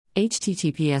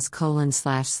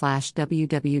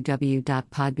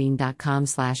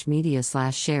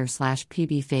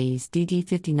https://www.podbean.com/media/share/pbphase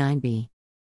dd59b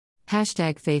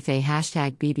Hashtag Feifei,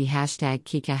 hashtag Bibi, hashtag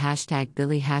Kika, hashtag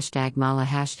Billy, hashtag Mala,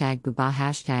 hashtag Buba,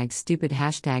 hashtag Stupid,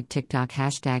 hashtag TikTok,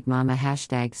 hashtag Mama,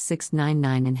 hashtag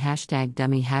 699 and hashtag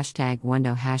Dummy, hashtag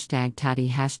Wendo, hashtag Tati,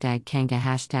 hashtag Kanga,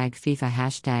 hashtag FIFA,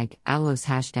 hashtag Alos,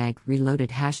 hashtag Reloaded,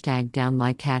 hashtag Down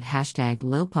Like Cat, hashtag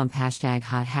Lil Pump, hashtag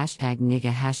Hot, hashtag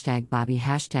Nigga, hashtag Bobby,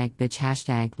 hashtag Bitch,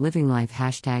 hashtag Living Life,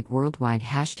 hashtag Worldwide,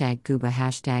 hashtag Cuba,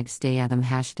 hashtag Stay Atom,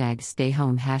 hashtag Stay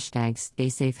Home, hashtag Stay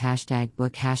Safe, hashtag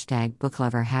Book, hashtag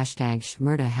Booklover, hashtag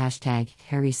Shmurda, hashtag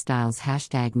Harry Styles,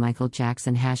 hashtag Michael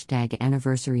Jackson, hashtag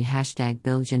Anniversary, hashtag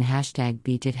Billion, hashtag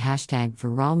Beat It, hashtag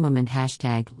Viral Moment,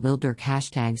 hashtag Lil Durk,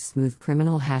 hashtag Smooth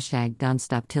Criminal, hashtag Don't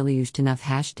Stop Till Used Enough,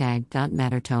 hashtag Don't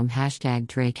Matter Tome, hashtag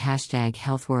Drake, hashtag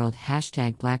Health World,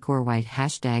 hashtag Black or White,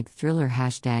 hashtag Thriller,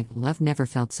 hashtag Love Never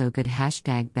Felt So Good,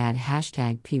 hashtag Bad,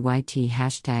 hashtag PYT,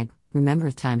 hashtag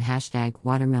Remember Time, hashtag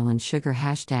Watermelon Sugar,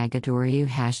 hashtag Adore You,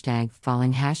 hashtag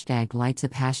Falling, hashtag Lights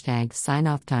Up, hashtag Sign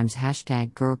Off Times,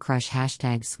 hashtag Girl Crush,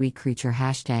 hashtag Sweet Creature,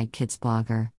 hashtag Kids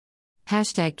Blogger,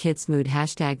 hashtag Kids Mood,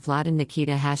 hashtag Vlad and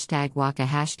Nikita, hashtag Waka,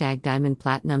 hashtag Diamond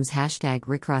Platinums, hashtag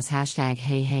Rick Ross, hashtag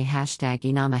Hey Hey, hashtag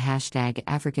Inama, hashtag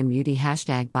African Beauty,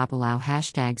 hashtag Babalau,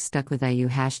 hashtag Stuck With IU,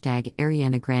 hashtag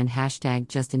Ariana Grande, hashtag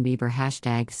Justin Bieber,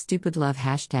 hashtag Stupid Love,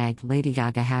 hashtag Lady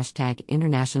Gaga, hashtag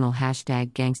International,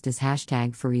 hashtag Gangstas,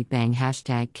 hashtag Farid Bang,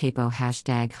 hashtag Capo,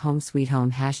 hashtag Home Sweet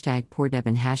Home, hashtag Poor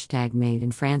Devin, hashtag Made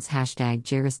in France, hashtag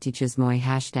Jairus Teaches Moy,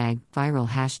 hashtag Viral,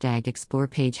 hashtag Explore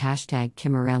Page, hashtag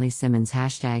Kimmerly Simmons,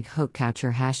 hashtag Hope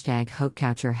Coucher, hashtag Hope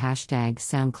Coucher, hashtag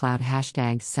SoundCloud,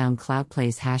 hashtag SoundCloud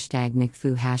Plays, hashtag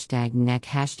NickFu, hashtag Neck,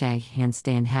 hashtag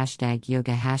Handstand, hashtag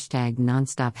Yoga, hashtag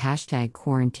Nonstop, hashtag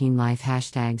Quarantine Life,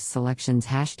 hashtag Selections,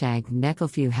 hashtag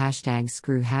Necklefew, hashtag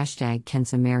Screw, hashtag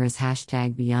Kensamaras,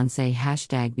 hashtag Beyonce,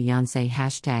 hashtag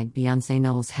Beyonce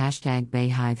Knowles, hashtag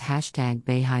Bayhive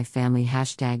Family,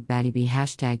 hashtag Baddie,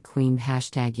 hashtag Queen,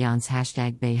 hashtag Yance,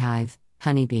 hashtag Bayhive,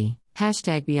 Honeybee,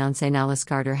 hashtag Beyonce Nallis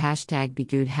Carter, hashtag Be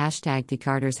Good, hashtag The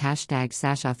Carters, hashtag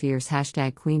Sasha Fierce,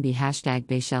 hashtag Queen Bee, hashtag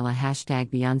Bayshella, hashtag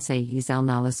Beyonce Giselle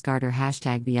Nallis Carter,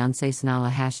 hashtag Beyonce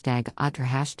Snala, hashtag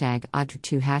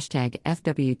Audra2, hashtag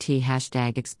FWT,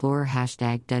 hashtag Explorer,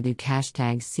 hashtag Duduk,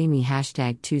 hashtag See Me,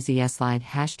 hashtag 2ZSLide,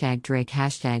 hashtag Drake,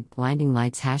 hashtag Blinding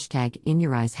Lights, hashtag In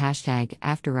Your Eyes, hashtag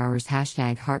After Hours,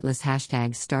 hashtag Heartless,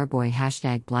 hashtag Starboy,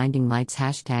 hashtag Blinding Lights,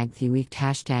 hashtag The Weeked,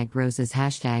 hashtag Roses,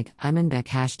 hashtag Imanbek,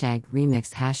 hashtag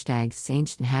Remixed, hashtag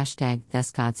Saints, hashtag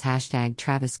Thescots, hashtag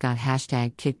Travis Scott,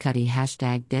 hashtag Kid Cudi,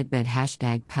 hashtag Deadbed,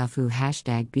 hashtag Pafu,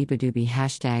 hashtag Beabadoobie,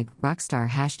 hashtag Rockstar,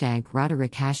 hashtag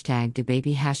Roderick, hashtag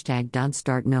DaBaby, hashtag Don't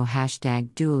Start No,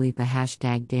 hashtag Dua Lipa,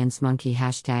 hashtag Dance Monkey,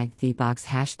 hashtag TheBox,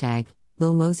 hashtag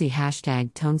Lil Mosey,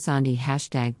 hashtag Tone Sandi,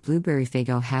 hashtag Blueberry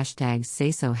Fago, hashtag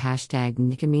Say So, hashtag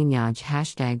Nicki Minaj,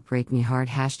 hashtag Break Me Heart,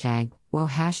 hashtag Whoa,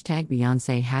 hashtag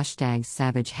Beyonce, hashtag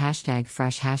Savage, hashtag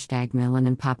Fresh, hashtag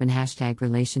Melanin Poppin', hashtag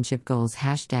Relationship Goals,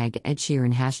 hashtag Ed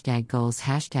Sheeran, hashtag Goals,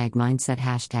 hashtag Mindset,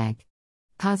 hashtag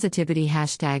Positivity,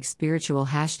 hashtag Spiritual,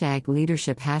 hashtag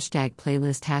Leadership, hashtag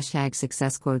Playlist, hashtag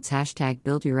Success Quotes, hashtag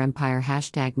Build Your Empire,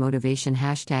 hashtag Motivation,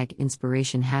 hashtag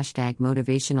Inspiration, hashtag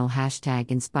Motivational, hashtag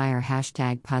Inspire,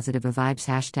 hashtag Positive Vibes,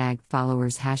 hashtag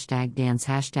Followers, hashtag Dance,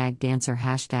 hashtag Dancer,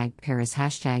 hashtag Paris,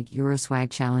 hashtag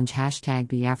Euroswag Challenge, hashtag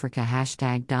Be Africa,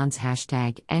 hashtag Dance,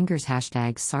 hashtag Angers,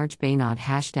 hashtag Sarge Baynod,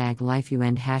 hashtag Life You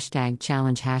End, hashtag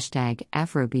Challenge, hashtag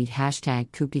Afrobeat, hashtag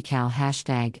Kupical,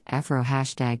 hashtag Afro,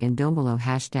 hashtag Ndombolo,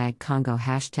 hashtag Congo,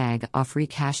 hashtag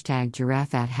Afrique, hashtag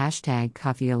Giraffe, hashtag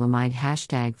Coffeeolamide,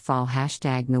 hashtag Fall,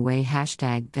 hashtag Noe,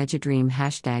 hashtag Vegedream,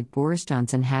 hashtag Boris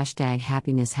Johnson, hashtag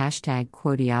Happiness, hashtag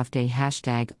Quotiafde,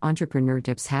 hashtag Entrepreneur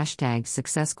Tips, hashtag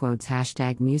Success Quotes,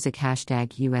 hashtag Music,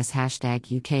 hashtag US,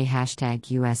 hashtag UK,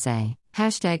 hashtag USA.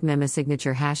 Hashtag Mema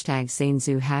Signature, hashtag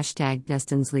Sainzu, hashtag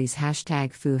Destinsleys,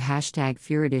 hashtag Fu, hashtag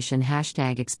Furidition,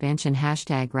 hashtag Expansion,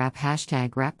 hashtag Rap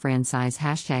Franchise,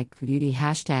 hashtag Beauty,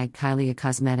 hashtag Kylie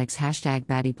Cosmetics, hashtag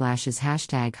Baddie Blashes,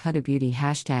 hashtag Huda Beauty,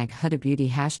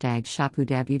 hashtag Shop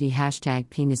Huda Beauty, hashtag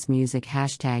Penis Music,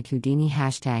 hashtag Houdini,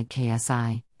 hashtag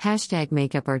KSI. Hashtag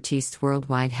Makeup Artists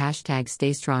Worldwide, hashtag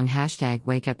Stay Strong, hashtag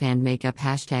Wake Up and Makeup,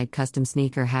 hashtag Custom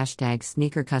Sneaker, hashtag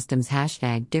Sneaker Customs,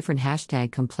 hashtag Different,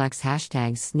 hashtag Complex,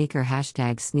 hashtag Sneaker,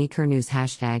 hashtag Sneaker News,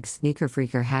 hashtag Sneaker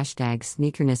Freaker, hashtag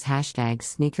Sneakerness, hashtag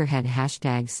Sneakerhead,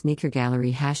 hashtag Sneaker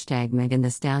Gallery, hashtag Megan Thee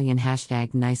Stallion,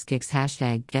 hashtag Nice Kicks,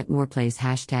 hashtag Get More Plays,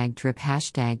 hashtag Drip,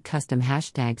 hashtag Custom,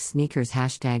 hashtag Sneakers,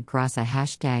 hashtag Grasa,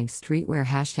 hashtag Streetwear,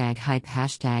 hashtag Hype,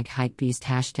 hashtag Hypebeast,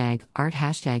 hashtag Art,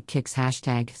 hashtag Kicks,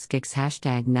 hashtag Skix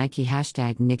hashtag Nike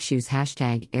hashtag Nick Shoes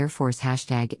hashtag Air Force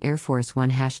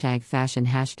One hashtag Fashion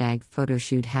hashtag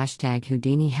Photoshoot hashtag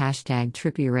Houdini hashtag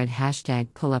Trippy Red hashtag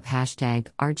Pullup hashtag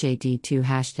RJD2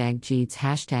 hashtag Jeets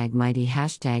hashtag Mighty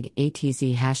hashtag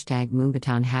ATZ hashtag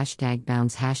Moombaton hashtag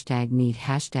Bounce hashtag Neat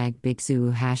hashtag Big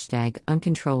Zoo hashtag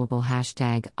Uncontrollable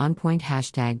hashtag On Point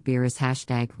hashtag Beerus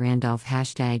hashtag Randolph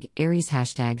hashtag Aries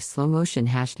hashtag Slow Motion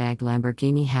hashtag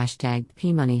Lamborghini hashtag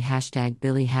P-Money hashtag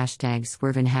Billy hashtag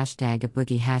Swervin hashtag A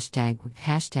Boogie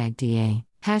hashtag DA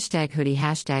hashtag Hoodie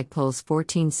hashtag Pulse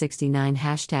 1469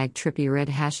 hashtag Trippy Red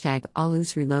hashtag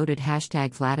Alus Reloaded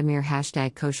hashtag Vladimir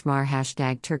hashtag Koshmar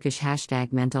hashtag Turkish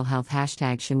hashtag Mental Health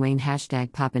hashtag Shinwain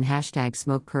hashtag Poppin hashtag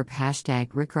Smoke Perp hashtag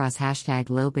Rick Ross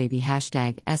hashtag Lil Baby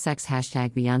hashtag SX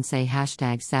hashtag Beyonce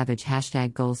hashtag Savage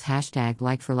hashtag Goals hashtag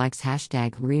Like for Likes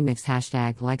hashtag Remix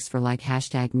hashtag Likes for Like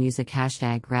hashtag Music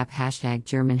hashtag Rap hashtag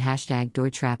German hashtag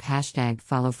Deutschrap hashtag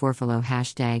Follow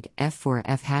hashtag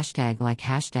F4F hashtag Like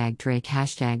hashtag Drake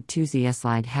hashtag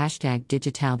 2ZSlide hashtag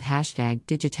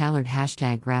Digitalerd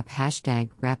hashtag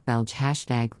Rap Belge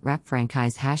hashtag Rap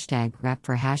Franchise hashtag Rap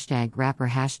for hashtag Rapper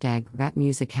hashtag Rap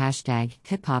Music hashtag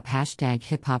Hip Hop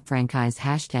Franchise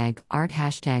hashtag Art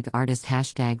hashtag Artist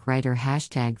hashtag Writer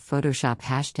hashtag Photoshop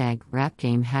hashtag Rap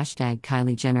Game hashtag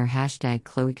Kylie Jenner hashtag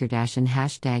Khloe Kardashian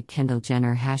hashtag Kendall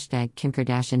Jenner hashtag Kim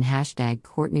Kardashian hashtag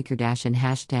Kourtney Kardashian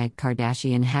hashtag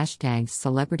Kardashian hashtag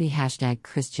Celebrity hashtag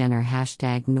Kris Jenner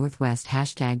hashtag Northwest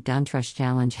hashtag Duntrush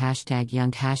Challenge hashtag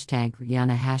Young hashtag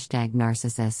Rihanna hashtag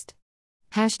Narcissist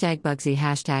hashtag Bugsy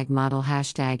hashtag Model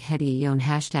hashtag Hetty Eon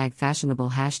hashtag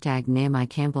Fashionable hashtag Naomi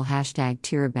Campbell hashtag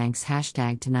Tyra Banks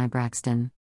hashtag Tanai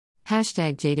Braxton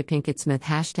hashtag Jada Pinkett Smith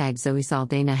hashtag Zoe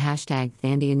Saldana hashtag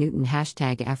Thandia Newton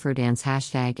hashtag Afrodance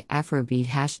hashtag Afrobeat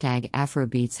hashtag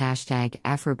Afrobeats hashtag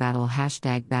Afrobattle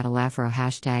hashtag Battle Afro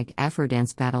hashtag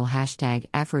Afrodance Battle hashtag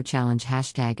Afrochallenge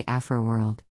hashtag Afroworld